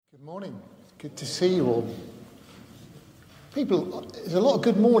Good morning. Good to see you all. There's a lot of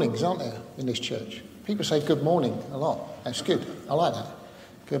good mornings, aren't there, in this church? People say good morning a lot. That's good. I like that.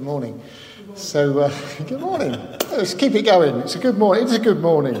 Good morning. So, good morning. Let's keep it going. It's a good morning. It's a good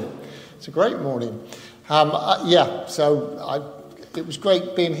morning. It's a great morning. It was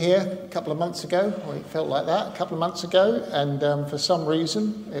great being here a couple of months ago. Well, it felt like that a couple of months ago. And for some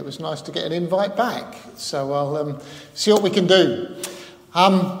reason, it was nice to get an invite back. So I'll see what we can do.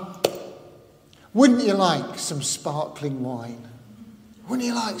 Wouldn't you like some sparkling wine? Wouldn't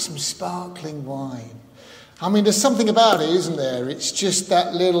you like some sparkling wine? I mean, there's something about it, isn't there? It's just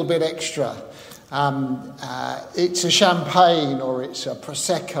that little bit extra. It's a champagne or it's a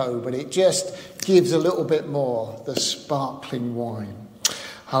Prosecco, but it just gives a little bit more, the sparkling wine.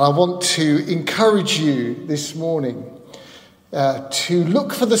 And I want to encourage you this morning to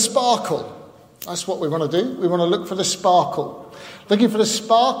look for the sparkle. That's what we want to do. We want to look for the sparkle. Looking for the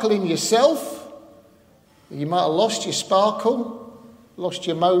sparkle in yourself. You might have lost your sparkle, lost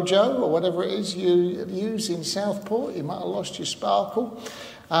your mojo, or whatever it is you use in Southport. You might have lost your sparkle.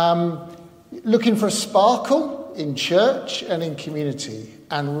 Looking for a sparkle in church and in community,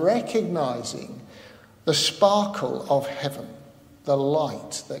 and recognising the sparkle of heaven, the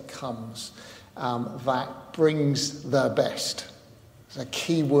light that comes, that brings the best. The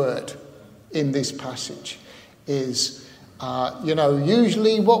key word in this passage is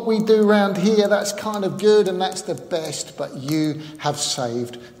usually what we do around here, that's kind of good and that's the best, but you have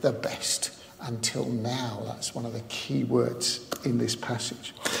saved the best until now. That's one of the key words in this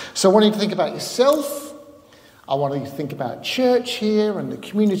passage. So I want you to think about yourself. I want you to think about church here and the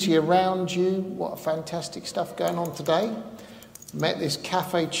community around you. What a fantastic stuff going on today. Met this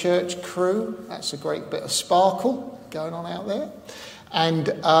Cafe Church crew. That's a great bit of sparkle going on out there. And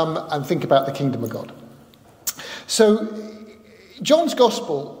think about the kingdom of God. So John's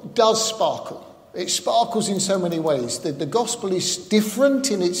gospel does sparkle. It sparkles in so many ways. The gospel is different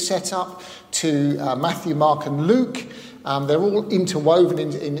in its setup to Matthew, Mark and Luke. They're all interwoven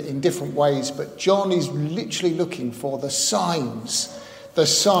in different ways, but John is literally looking for the signs. The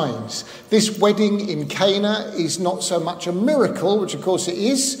signs. This wedding in Cana is not so much a miracle, which of course it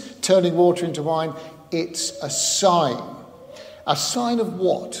is, turning water into wine. It's a sign. A sign of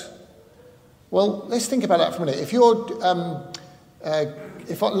what? Well, let's think about that for a minute. If you're,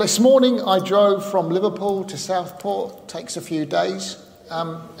 this morning I drove from Liverpool to Southport. Takes a few days,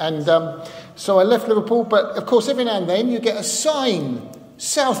 so I left Liverpool. But of course, every now and then you get a sign: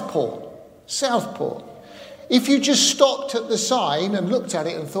 Southport. If you just stopped at the sign and looked at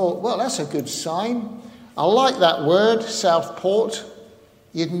it and thought, "Well, that's a good sign. I like that word, Southport,"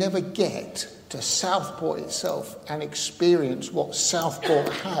 you'd never get to Southport itself and experience what Southport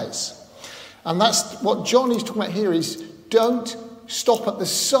has. And that's what John is talking about here is don't stop at the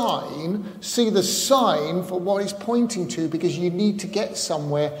sign, see the sign for what it's pointing to, because you need to get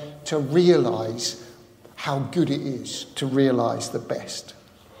somewhere to realise how good it is, to realise the best.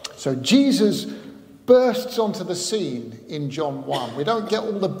 So Jesus bursts onto the scene in John 1. We don't get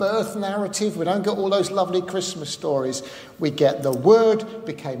all the birth narrative, we don't get all those lovely Christmas stories. We get the Word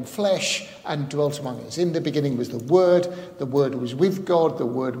became flesh and dwelt among us. In the beginning was the Word was with God, the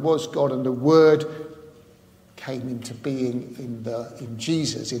Word was God, and the Word came into being in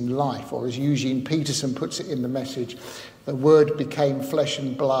Jesus, in life, or as Eugene Peterson puts it in the Message, the Word became flesh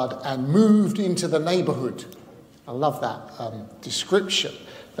and blood and moved into the neighbourhood. I love that description.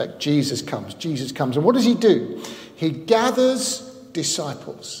 That Jesus comes. And what does he do? He gathers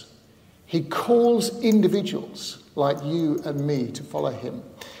disciples. He calls individuals like you and me to follow him.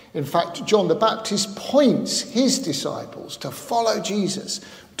 In fact, John the Baptist points his disciples to follow Jesus.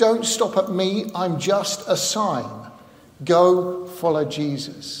 Don't stop at me, I'm just a sign. Go follow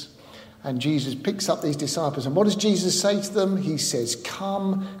Jesus. And Jesus picks up these disciples. And what does Jesus say to them? He says,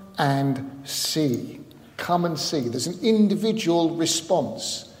 come and see. Come and see. There's an individual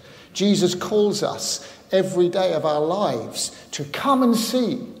response. Jesus calls us every day of our lives to come and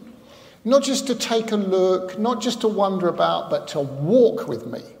see. Not just to take a look, not just to wonder about, but to walk with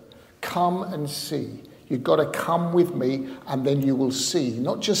me. Come and see. You've got to come with me and then you will see.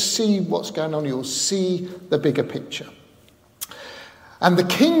 Not just see what's going on, you'll see the bigger picture. And the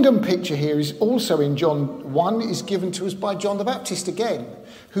kingdom picture here is also in John 1 is given to us by John the Baptist again,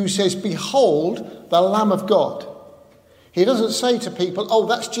 who says, behold, the Lamb of God. He doesn't say to people, oh,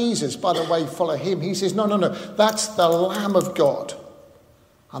 that's Jesus, by the way, follow him. He says, no, that's the Lamb of God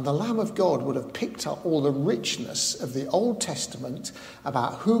And the Lamb of God would have picked up all the richness of the Old Testament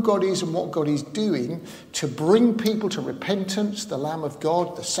about who God is and what God is doing to bring people to repentance. The Lamb of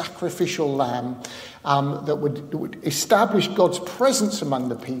God, the sacrificial lamb, that would establish God's presence among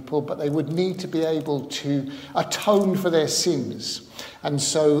the people, but they would need to be able to atone for their sins. And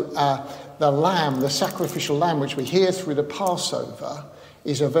so the lamb, the sacrificial lamb, which we hear through the Passover,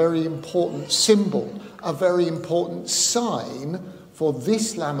 is a very important symbol, a very important sign for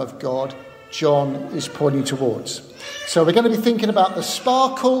this Lamb of God John is pointing towards. So we're going to be thinking about the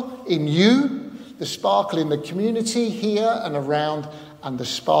sparkle in you, the sparkle in the community here and around, and the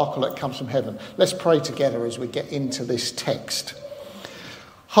sparkle that comes from heaven. Let's pray together as we get into this text.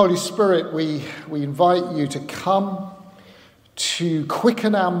 Holy Spirit, we invite you to come, to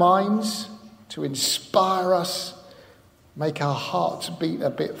quicken our minds, to inspire us, make our hearts beat a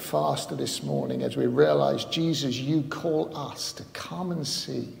bit faster this morning as we realise, Jesus, you call us to come and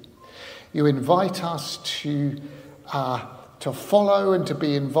see. You invite us to follow and to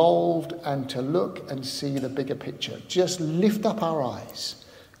be involved and to look and see the bigger picture. Just lift up our eyes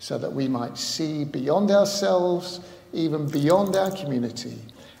so that we might see beyond ourselves, even beyond our community,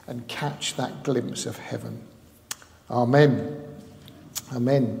 and catch that glimpse of heaven. Amen.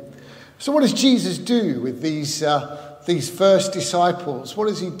 Amen. So what does Jesus do with these first disciples? What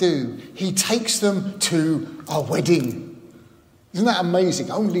does he do? He takes them to a wedding. Isn't that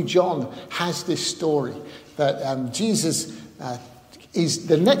amazing? Only John has this story that Jesus is.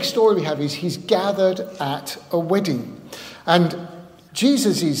 The next story we have is he's gathered at a wedding, and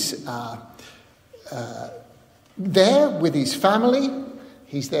Jesus is there with his family.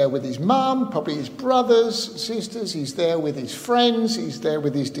 He's there with his mum, probably his brothers, sisters. He's there with his friends. He's there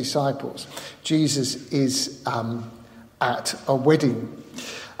with his disciples. Jesus is at a wedding.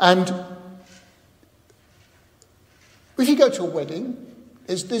 And if you go to a wedding,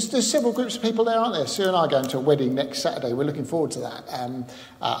 there's several groups of people there, aren't there? Sue and I are going to a wedding next Saturday. We're looking forward to that.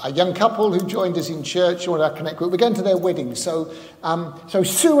 A young couple who joined us in church, joined our Connect group, we're going to their wedding. So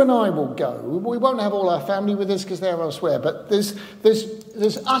Sue and I will go. We won't have all our family with us because they're elsewhere, but there's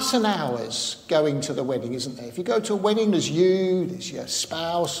us and ours going to the wedding, isn't there? If you go to a wedding, there's you, there's your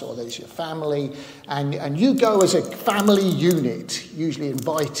spouse, or there's your family, and you go as a family unit, usually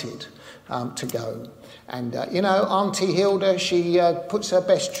invited to go. And, Auntie Hilda, she puts her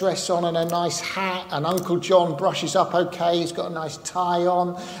best dress on and a nice hat, and Uncle John brushes up okay, he's got a nice tie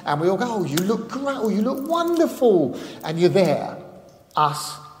on, and we all go, oh, you look great, oh, you look wonderful. And you're there,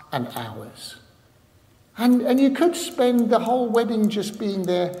 us and ours. And you could spend the whole wedding just being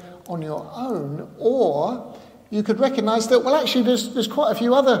there on your own, or you could recognise that, well, actually, there's quite a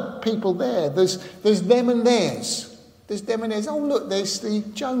few other people there. There's them and theirs. There's them and theirs. Oh, look, there's the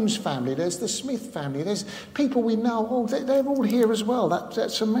Jones family. There's the Smith family. There's people we know. Oh, they're all here as well.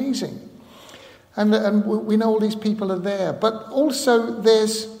 That's amazing. And we know all these people are there. But also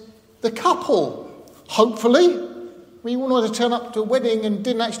there's the couple, hopefully. We wouldn't want to turn up to a wedding and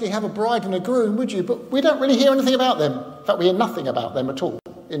didn't actually have a bride and a groom, would you? But we don't really hear anything about them. In fact, we hear nothing about them at all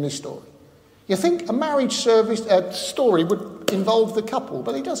in this story. You think a marriage service story would involve the couple,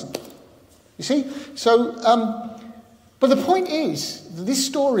 but it doesn't. You see? So, but the point is, this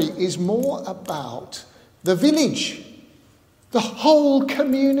story is more about the village. The whole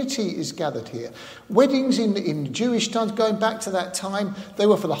community is gathered here. Weddings in Jewish times, going back to that time, they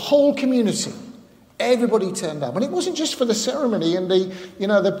were for the whole community. Everybody turned up. And it wasn't just for the ceremony and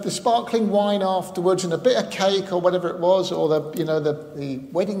the sparkling wine afterwards and a bit of cake or whatever it was, or the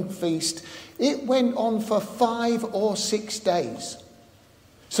wedding feast. It went on for 5 or 6 days.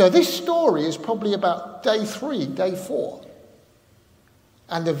 So this story is probably about day 3, day 4.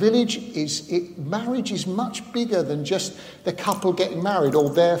 And the marriage is much bigger than just the couple getting married or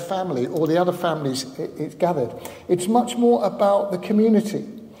their family or the other families it's gathered. It's much more about the community.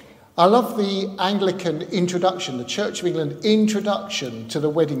 I love the Anglican introduction, the Church of England introduction to the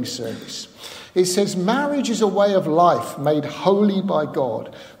wedding service. It says, marriage is a way of life made holy by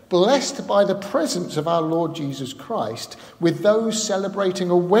God, blessed by the presence of our Lord Jesus Christ, with those celebrating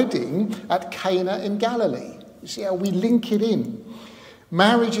a wedding at Cana in Galilee. You see how we link it in.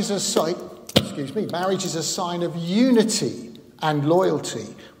 Marriage is a sign of unity and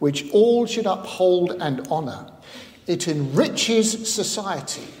loyalty, which all should uphold and honour. It enriches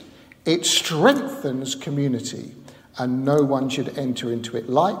society. It strengthens community, and no one should enter into it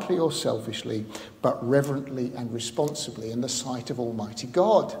lightly or selfishly, but reverently and responsibly in the sight of Almighty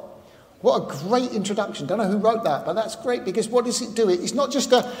God. What a great introduction. Don't know who wrote that, but that's great, because what does it do? It's not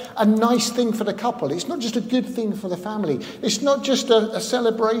just a nice thing for the couple. It's not just a good thing for the family. It's not just a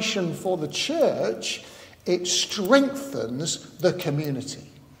celebration for the church. It strengthens the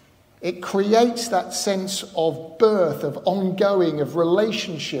community. It creates that sense of birth, of ongoing, of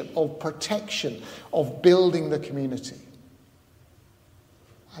relationship, of protection, of building the community.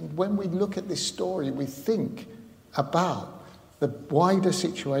 And when we look at this story, we think about the wider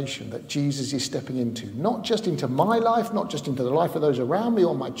situation that Jesus is stepping into. Not just into my life, not just into the life of those around me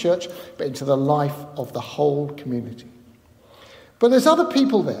or my church, but into the life of the whole community. But there's other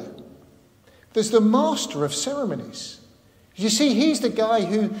people there. There's the master of ceremonies. You see, he's the guy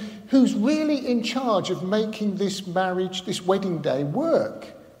who's really in charge of making this marriage, this wedding day work,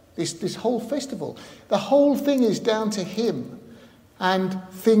 this whole festival. The whole thing is down to him, and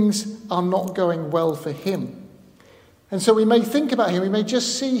things are not going well for him. And so we may think about him, we may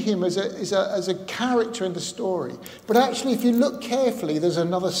just see him as a character in the story. But actually, if you look carefully, there's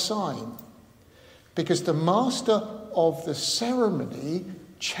another sign. Because the master of the ceremony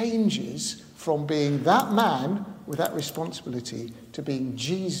changes from being that man with that responsibility to being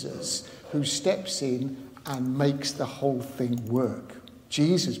Jesus, who steps in and makes the whole thing work.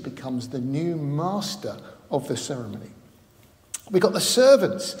 Jesus becomes the new master of the ceremony. We've got the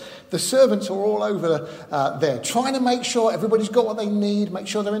servants. The servants are all over there, trying to make sure everybody's got what they need, make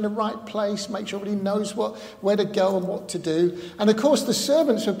sure they're in the right place, make sure everybody knows where to go and what to do. And of course, the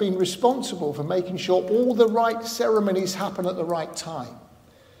servants have been responsible for making sure all the right ceremonies happen at the right time.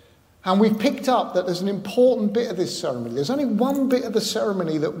 And we've picked up that there's an important bit of this ceremony. There's only one bit of the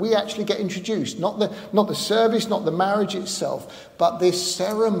ceremony that we actually get introduced, not the service, not the marriage itself, but this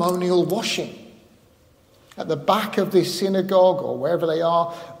ceremonial washing. At the back of this synagogue, or wherever they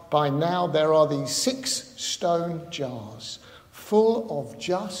are, by now there are these 6 stone jars full of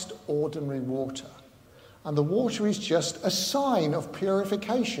just ordinary water. And the water is just a sign of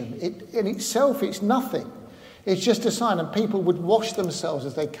purification. In itself, it's nothing. It's just a sign, and people would wash themselves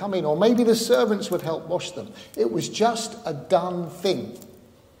as they come in, or maybe the servants would help wash them. It was just a done thing.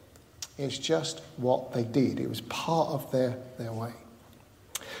 It's just what they did. It was part of their way.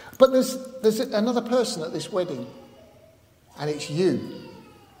 But there's another person at this wedding, and it's you,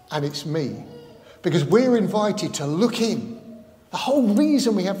 and it's me, because we're invited to look in. The whole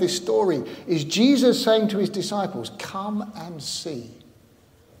reason we have this story is Jesus saying to his disciples, "Come and see."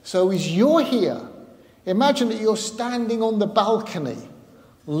 So as you're here, imagine that you're standing on the balcony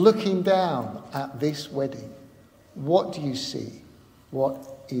looking down at this wedding. What do you see?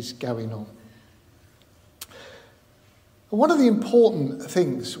 What is going on? One of the important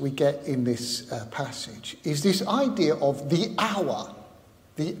things we get in this passage is this idea of the hour.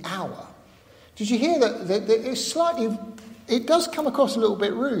 The hour. Did you hear that it's slightly... It does come across a little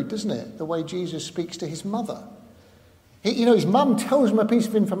bit rude, doesn't it? The way Jesus speaks to his mother. His mum tells him a piece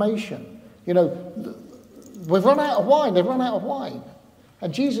of information. We've run out of wine. They've run out of wine.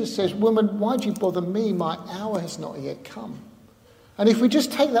 And Jesus says, "Woman, why do you bother me? My hour has not yet come." And if we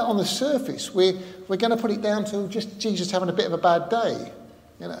just take that on the surface, we're going to put it down to just Jesus having a bit of a bad day.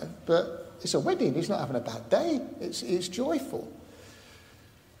 But it's a wedding. He's not having a bad day. It's joyful.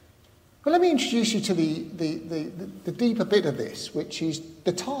 But let me introduce you to the deeper bit of this, which is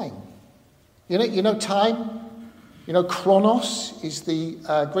the time. Time? Chronos is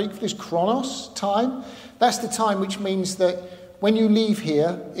the Greek for this. Chronos, time. That's the time which means that when you leave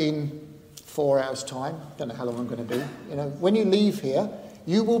here in 4 hours' time, don't know how long I'm going to be, when you leave here,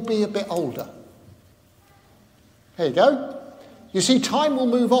 you will be a bit older. There you go. You see, time will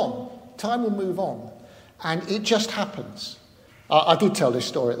move on. Time will move on. And it just happens. I did tell this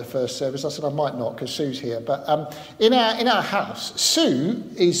story at the first service. I said I might not because Sue's here. But in our house,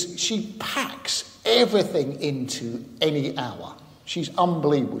 she packs everything into any hour. She's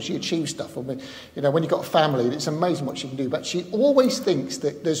unbelievable. She achieves stuff. When you've got a family, it's amazing what she can do. But she always thinks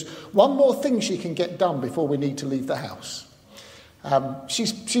that there's one more thing she can get done before we need to leave the house.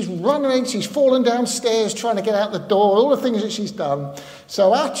 She's running, she's fallen downstairs trying to get out the door, all the things that she's done.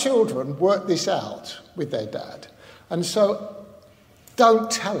 So our children work this out with their dad. And so don't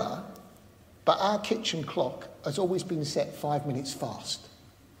tell her, but our kitchen clock has always been set 5 minutes fast.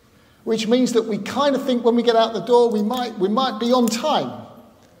 Which means that we kind of think when we get out the door, we might be on time.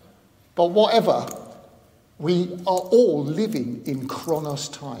 But whatever, we are all living in Chronos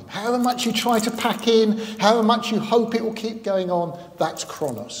time. However much you try to pack in, however much you hope it will keep going on, that's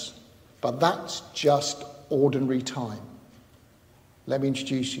Chronos. But that's just ordinary time. Let me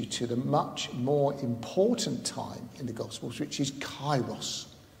introduce you to the much more important time in the Gospels, which is Kairos.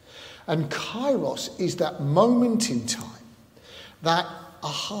 And Kairos is that moment in time, that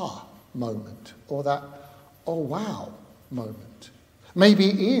aha moment, or that oh wow moment. Maybe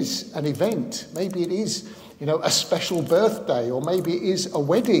it is an event, maybe it is a special birthday, or maybe it is a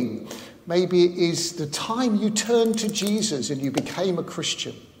wedding, maybe it is the time you turned to Jesus and you became a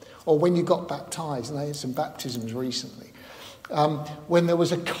Christian, Or when you got baptized, and I had some baptisms recently, when there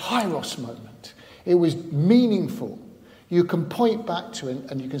was a kairos moment, it was meaningful. You can point back to it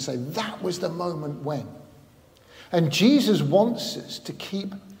and you can say, that was the moment when. And Jesus wants us to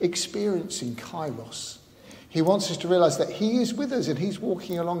keep experiencing kairos. He wants us to realize that he is with us and he's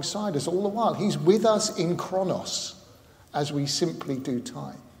walking alongside us all the while. He's with us in chronos as we simply do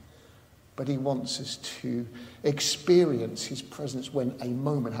time. But he wants us to experience his presence when a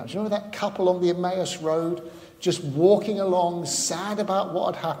moment happens. You know that couple on the Emmaus Road, just walking along, sad about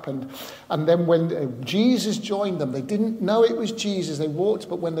what had happened. And then when Jesus joined them, they didn't know it was Jesus. They walked,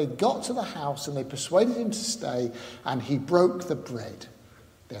 but when they got to the house and they persuaded him to stay, and he broke the bread,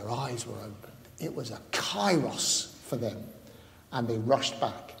 their eyes were opened. It was a kairos for them. And they rushed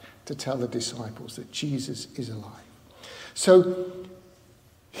back to tell the disciples that Jesus is alive. So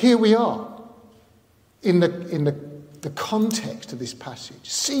here we are in the context of this passage.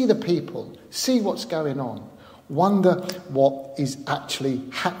 See the people, see what's going on. Wonder what is actually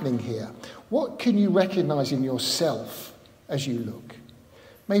happening here. What can you recognize in yourself as you look?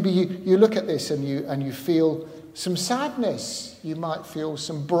 Maybe you look at this and you feel some sadness. You might feel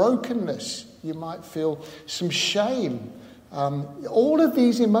some brokenness. You might feel some shame. All of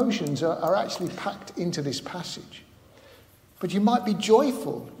these emotions are actually packed into this passage. But you might be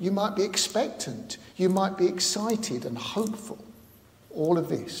joyful, you might be expectant, you might be excited and hopeful. All of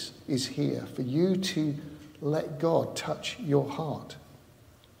this is here for you to let God touch your heart.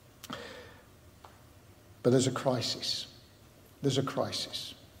 But there's a crisis. There's a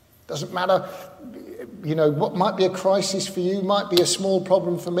crisis. Doesn't matter, what might be a crisis for you, might be a small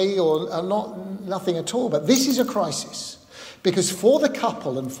problem for me or nothing at all. But this is a crisis. Because for the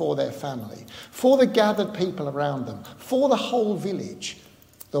couple and for their family, for the gathered people around them, for the whole village,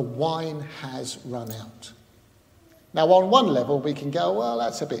 the wine has run out. Now, on one level, we can go, well,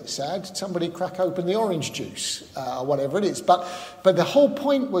 that's a bit sad. Somebody crack open the orange juice, or whatever it is. But the whole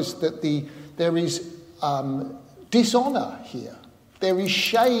point was that there is dishonour here. There is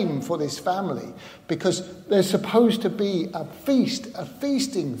shame for this family because there's supposed to be a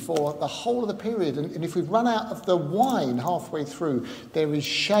feasting for the whole of the period. And if we've run out of the wine halfway through, there is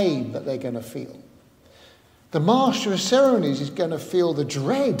shame that they're going to feel. The master of ceremonies is going to feel the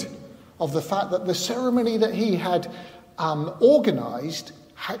dread of the fact that the ceremony that he had organised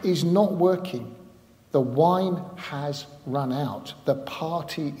is not working. The wine has run out. The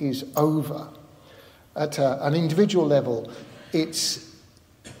party is over. At an individual level, it's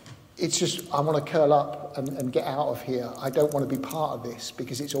just, I want to curl up and get out of here. I don't want to be part of this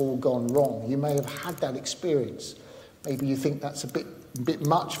because it's all gone wrong. You may have had that experience. Maybe you think that's a bit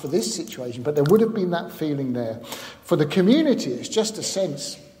much for this situation, but there would have been that feeling there. For the community, it's just a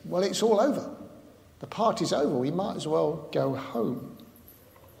sense, well, it's all over. The party's over. We might as well go home.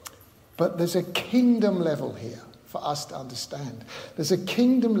 But there's a kingdom level here for us to understand. There's a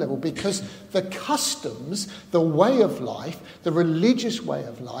kingdom level because the customs, the way of life, the religious way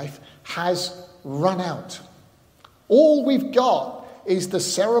of life has run out. All we've got is the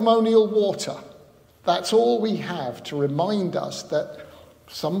ceremonial water. That's all we have to remind us that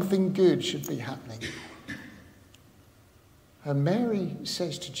something good should be happening. And Mary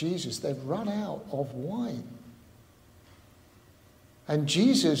says to Jesus, they've run out of wine. And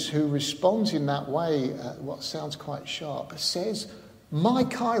Jesus, who responds in that way, what sounds quite sharp, says, my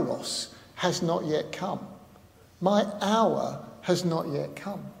kairos has not yet come. My hour has not yet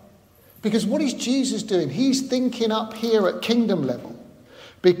come. Because what is Jesus doing? He's thinking up here at kingdom level.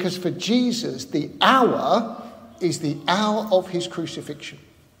 Because for Jesus, the hour is the hour of his crucifixion.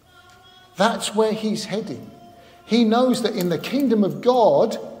 That's where he's heading. He knows that in the kingdom of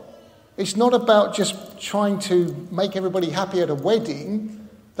God, it's not about just trying to make everybody happy at a wedding.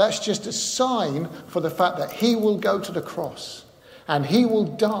 That's just a sign for the fact that he will go to the cross and he will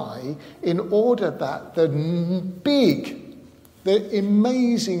die in order that the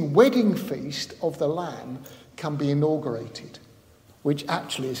amazing wedding feast of the Lamb can be inaugurated, which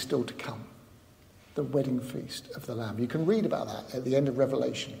actually is still to come. The wedding feast of the Lamb. You can read about that at the end of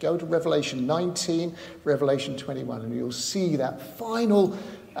Revelation. Go to Revelation 19, Revelation 21, and you'll see that final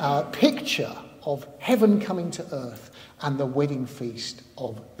picture of heaven coming to earth and the wedding feast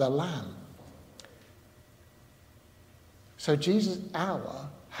of the Lamb. So Jesus' hour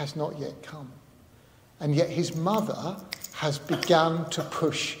has not yet come. And yet his mother has begun to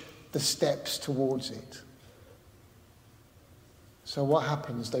push the steps towards it. So what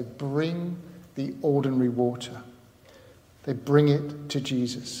happens? They bring the ordinary water. They bring it to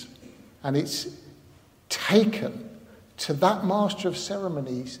Jesus. And it's taken to that master of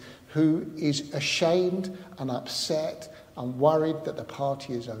ceremonies who is ashamed and upset and worried that the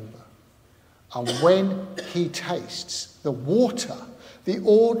party is over. And when he tastes the water, the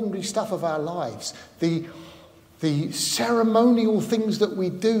ordinary stuff of our lives, the ceremonial things that we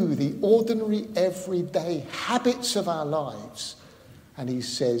do, the ordinary everyday habits of our lives, and he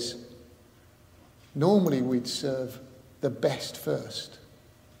says, normally we'd serve the best first,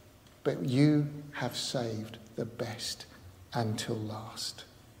 but you have saved the best until last.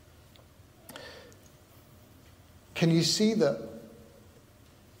 Can you see that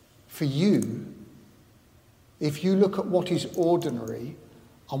for you, if you look at what is ordinary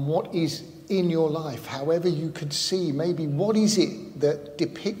and what is in your life, however you could see, maybe what is it that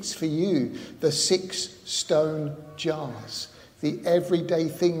depicts for you the 6 stone jars, the everyday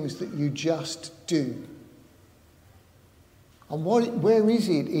things that you just do? And where is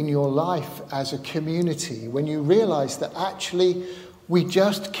it in your life as a community when you realise that actually we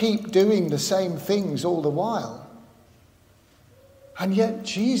just keep doing the same things all the while? And yet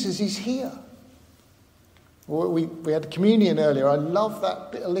Jesus is here. We had communion earlier. I love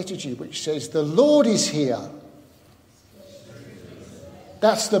that bit of liturgy which says, the Lord is here.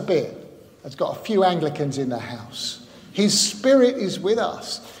 That's the bit. It's got a few Anglicans in the house. His Spirit is with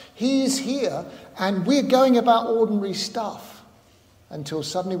us. He is here, and we're going about ordinary stuff until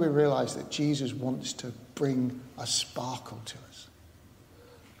suddenly we realise that Jesus wants to bring a sparkle to us.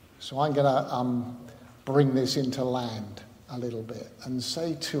 So I'm going to bring this into land a little bit and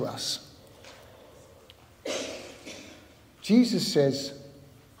say to us, Jesus says,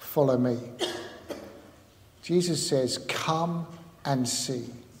 follow me. Jesus says, come and see.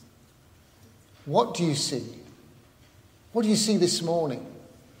 What do you see? What do you see this morning?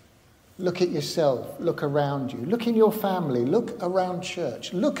 Look at yourself. Look around you. Look in your family. Look around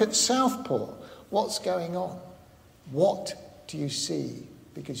church. Look at Southport. What's going on? What do you see?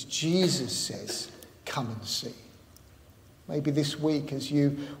 Because Jesus says, come and see. Maybe this week as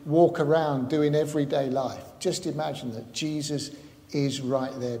you walk around doing everyday life, just imagine that Jesus is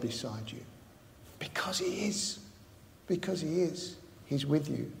right there beside you. Because he is. Because he is. He's with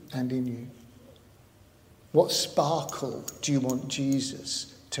you and in you. What sparkle do you want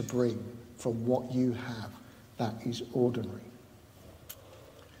Jesus to bring from what you have that is ordinary?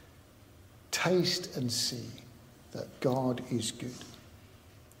 Taste and see that God is good.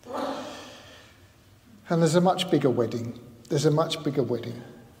 And there's a much bigger wedding. There's a much bigger wedding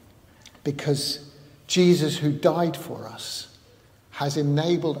because Jesus, who died for us, has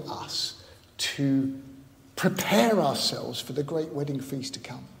enabled us to prepare ourselves for the great wedding feast to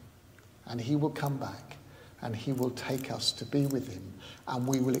come. And he will come back and he will take us to be with him, and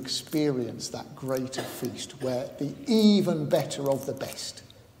we will experience that greater feast where the even better of the best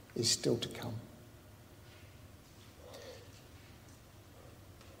is still to come.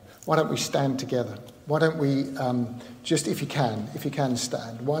 Why don't we stand together? Why don't we just, if you can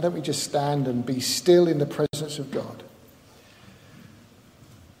stand, why don't we just stand and be still in the presence of God?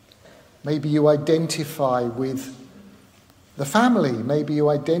 Maybe you identify with the family. Maybe you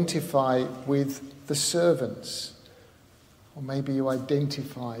identify with the servants. Or maybe you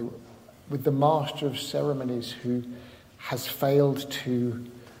identify with the master of ceremonies who has failed to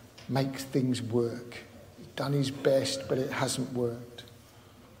make things work. He's done his best, but it hasn't worked.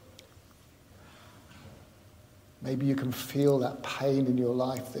 Maybe you can feel that pain in your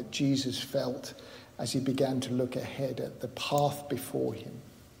life that Jesus felt as he began to look ahead at the path before him.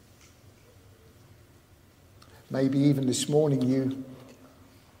 Maybe even this morning you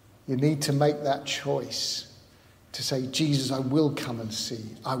need to make that choice to say, Jesus, I will come and see.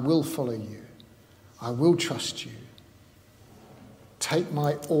 I will follow you. I will trust you. Take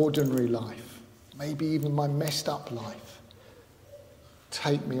my ordinary life, maybe even my messed up life.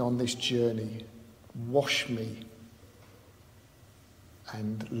 Take me on this journey. Wash me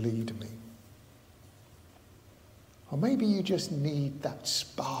and lead me. Or maybe you just need that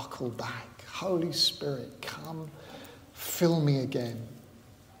sparkle back. Holy Spirit, come, fill me again.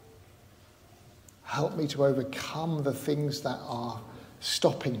 Help me to overcome the things that are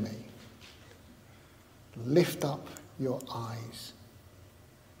stopping me. Lift up your eyes.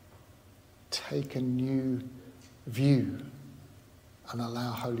 Take a new view and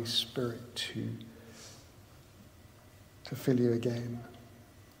allow Holy Spirit to fill you again.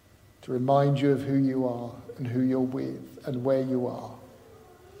 To remind you of who you are and who you're with and where you are.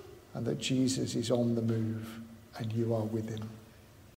 And that Jesus is on the move and you are with him.